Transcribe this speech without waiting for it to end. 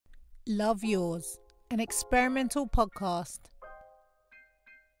Love Yours, an experimental podcast.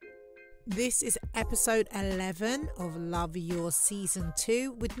 This is episode 11 of Love Yours Season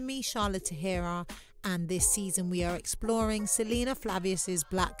 2 with me, Charlotte Tahira, and this season we are exploring Selina Flavius's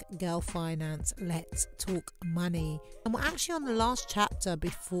Black Girl Finance, Let's Talk Money. And we're actually on the last chapter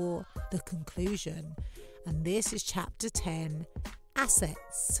before the conclusion, and this is chapter 10,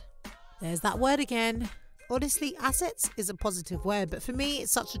 Assets. There's that word again. Honestly, assets is a positive word, but for me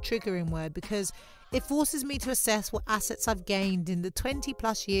it's such a triggering word because it forces me to assess what assets I've gained in the 20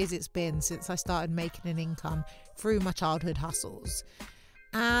 plus years it's been since I started making an income through my childhood hustles.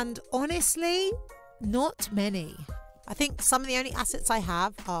 And honestly, not many. I think some of the only assets I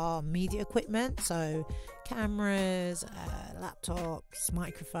have are media equipment, so cameras, laptops,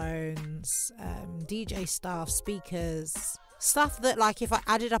 microphones, DJ stuff, speakers. Stuff that, like, if I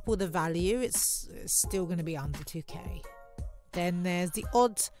added up all the value, it's still going to be under 2k. Then there's the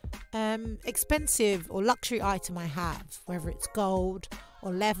odd expensive or luxury item I have, whether it's gold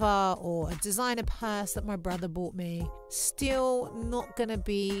or leather or a designer purse that my brother bought me. Still not going to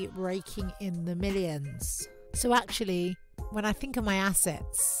be raking in the millions. So actually, when I think of my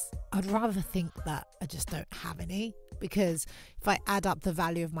assets, I'd rather think that I just don't have any, because if I add up the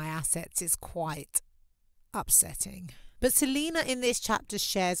value of my assets, it's quite upsetting. But Selina in this chapter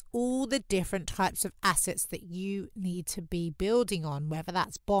shares all the different types of assets that you need to be building on, whether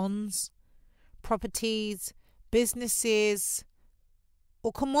that's bonds, properties, businesses,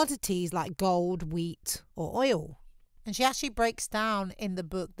 or commodities like gold, wheat, or oil. And she actually breaks down in the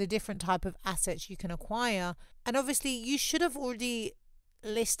book the different type of assets you can acquire. And obviously you should have already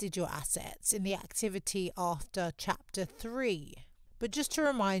listed your assets in the activity after chapter 3. But just to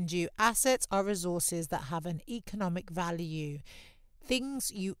remind you, assets are resources that have an economic value,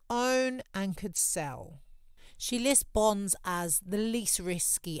 things you own and could sell. She lists bonds as the least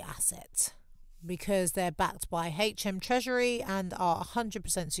risky asset because they're backed by HM Treasury and are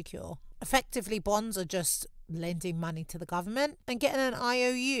 100% secure. Effectively, bonds are just lending money to the government and getting an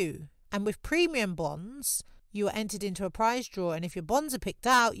IOU. And with premium bonds, you are entered into a prize draw, and if your bonds are picked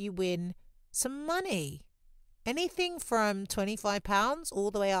out, you win some money. Anything from £25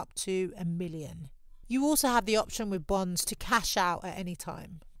 all the way up to £1 million. You also have the option with bonds to cash out at any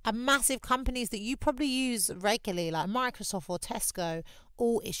time. And massive companies that you probably use regularly, like Microsoft or Tesco,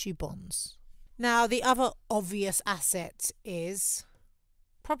 all issue bonds. Now, the other obvious asset is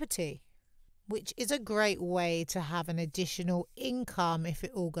property, which is a great way to have an additional income if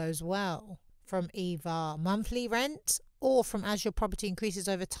it all goes well, from either monthly rent or from as your property increases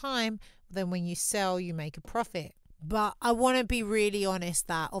over time, then when you sell, you make a profit. But I want to be really honest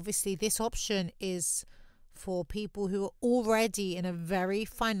that obviously this option is for people who are already in a very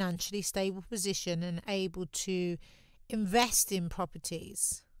financially stable position and able to invest in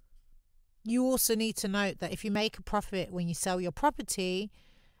properties. You also need to note that if you make a profit when you sell your property,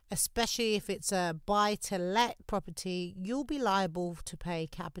 especially if it's a buy-to-let property, you'll be liable to pay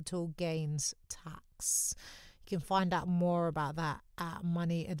capital gains tax. You can find out more about that at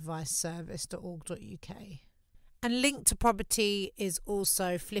moneyadviceservice.org.uk. And linked to property is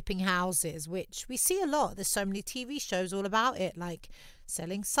also flipping houses, which we see a lot. There's so many TV shows all about it, like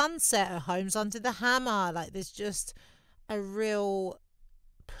Selling Sunset or Homes Under the Hammer. Like, there's just a real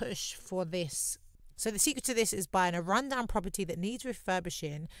push for this. So the secret to this is buying a rundown property that needs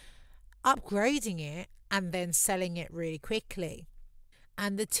refurbishing, upgrading it, and then selling it really quickly.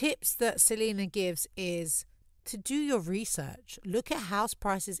 And the tips that Selina gives is to do your research. Look at house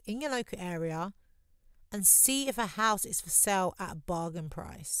prices in your local area and see if a house is for sale at a bargain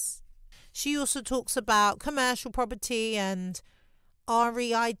price. She also talks about commercial property and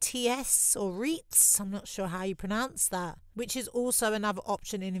REITs or REITs, I'm not sure how you pronounce that, which is also another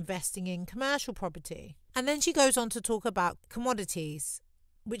option in investing in commercial property. And then she goes on to talk about commodities,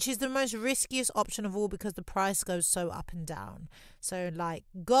 which is the most riskiest option of all because the price goes so up and down. So like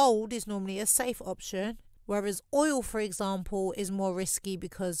gold is normally a safe option, whereas oil, for example, is more risky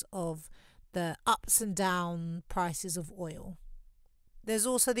because of the ups and down prices of oil. There's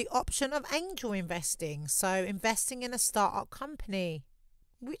also the option of angel investing, so investing in a startup company,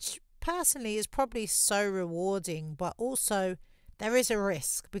 which personally is probably so rewarding, but also there is a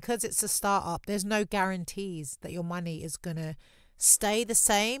risk because it's a startup. There's no guarantees that your money is going to stay the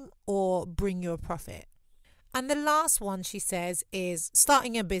same or bring you a profit. And the last one she says is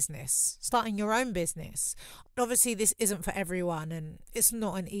starting a business, starting your own business. Obviously, this isn't for everyone and it's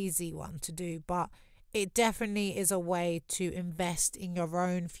not an easy one to do, but it definitely is a way to invest in your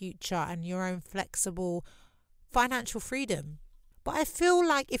own future and your own flexible financial freedom. But I feel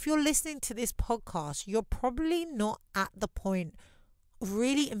like if you're listening to this podcast, you're probably not at the point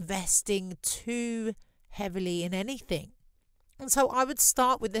really investing too heavily in anything. And so I would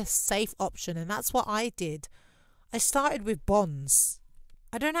start with a safe option, and that's what I did. I started with bonds.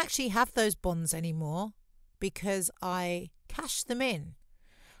 I don't actually have those bonds anymore because I cashed them in.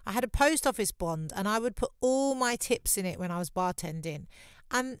 I had a post office bond and I would put all my tips in it when I was bartending.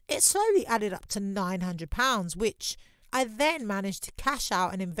 And it slowly added up to £900, which I then managed to cash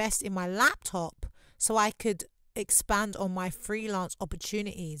out and invest in my laptop so I could expand on my freelance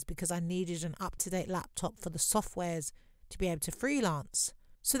opportunities because I needed an up-to-date laptop for the softwares to be able to freelance.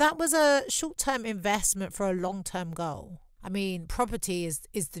 So that was a short-term investment for a long-term goal. I mean, property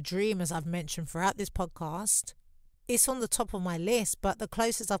is the dream, as I've mentioned throughout this podcast. It's on the top of my list, but the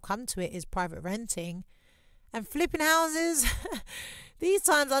closest I've come to it is private renting. And flipping houses, these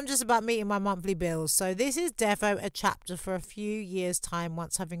times I'm just about meeting my monthly bills. So this is defo a chapter for a few years' time.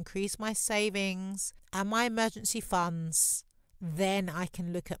 Once I've increased my savings and my emergency funds, then I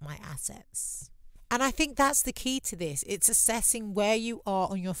can look at my assets. And I think that's the key to this. It's assessing where you are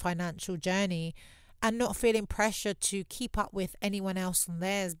on your financial journey and not feeling pressure to keep up with anyone else on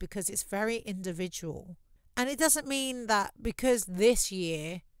theirs, because it's very individual. And it doesn't mean that because this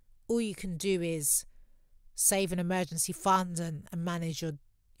year all you can do is save an emergency fund and manage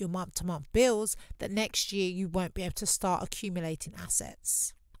your month-to-month bills, that next year you won't be able to start accumulating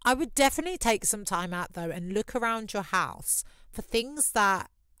assets. I would definitely take some time out though and look around your house for things that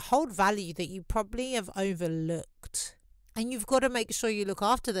hold value that you probably have overlooked. And you've got to make sure you look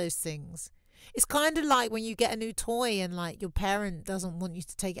after those things. It's kind of like when you get a new toy and like your parent doesn't want you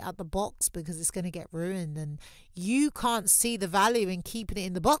to take it out the box because it's going to get ruined, and you can't see the value in keeping it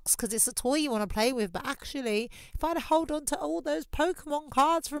in the box because it's a toy you want to play with. But actually, if I'd hold on to all those Pokemon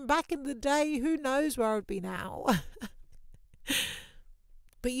cards from back in the day, who knows where I'd be now.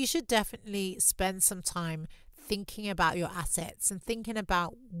 But you should definitely spend some time thinking about your assets and thinking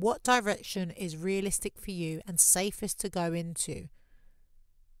about what direction is realistic for you and safest to go into.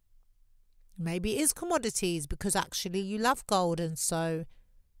 Maybe it is commodities because actually you love gold and so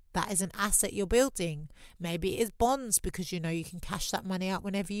that is an asset you're building. Maybe it is bonds because you know you can cash that money out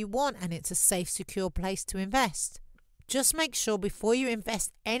whenever you want and it's a safe, secure place to invest. Just make sure before you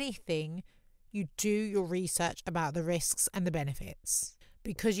invest anything, you do your research about the risks and the benefits,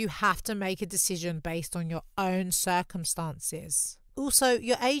 because you have to make a decision based on your own circumstances. Also,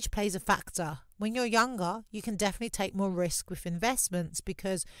 your age plays a factor. When you're younger, you can definitely take more risk with investments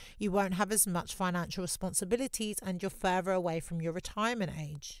because you won't have as much financial responsibilities and you're further away from your retirement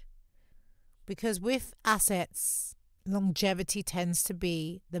age. Because with assets, longevity tends to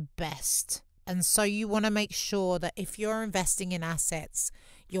be the best. And so you want to make sure that if you're investing in assets,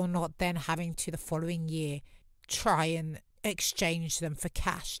 you're not then having to the following year try and exchange them for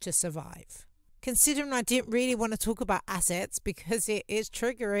cash to survive. Considering I didn't really want to talk about assets because it is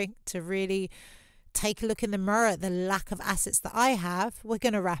triggering to really take a look in the mirror at the lack of assets that I have, we're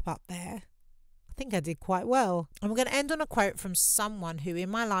going to wrap up there. I think I did quite well. And we're going to end on a quote from someone who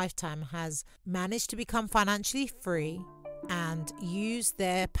in my lifetime has managed to become financially free and use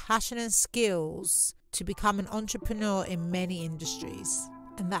their passion and skills to become an entrepreneur in many industries.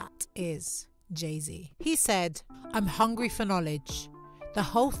 And that is Jay-Z. He said, "I'm hungry for knowledge. The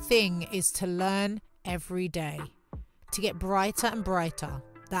whole thing is to learn every day, to get brighter and brighter.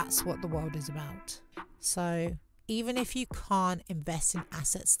 That's what the world is about." So even if you can't invest in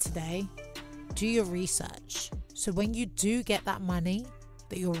assets today, do your research. So when you do get that money,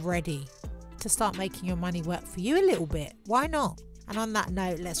 that you're ready to start making your money work for you a little bit. Why not? And on that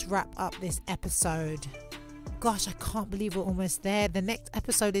note, let's wrap up this episode. Gosh, I can't believe we're almost there. The next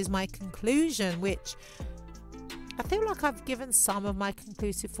episode is my conclusion, which I feel like I've given some of my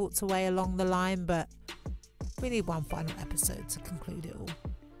conclusive thoughts away along the line, but we need one final episode to conclude it all.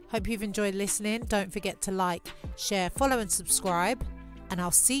 Hope you've enjoyed listening. Don't forget to like, share, follow and subscribe, and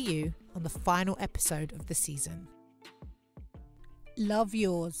I'll see you on the final episode of the season. Love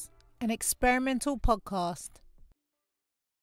Yours, an experimental podcast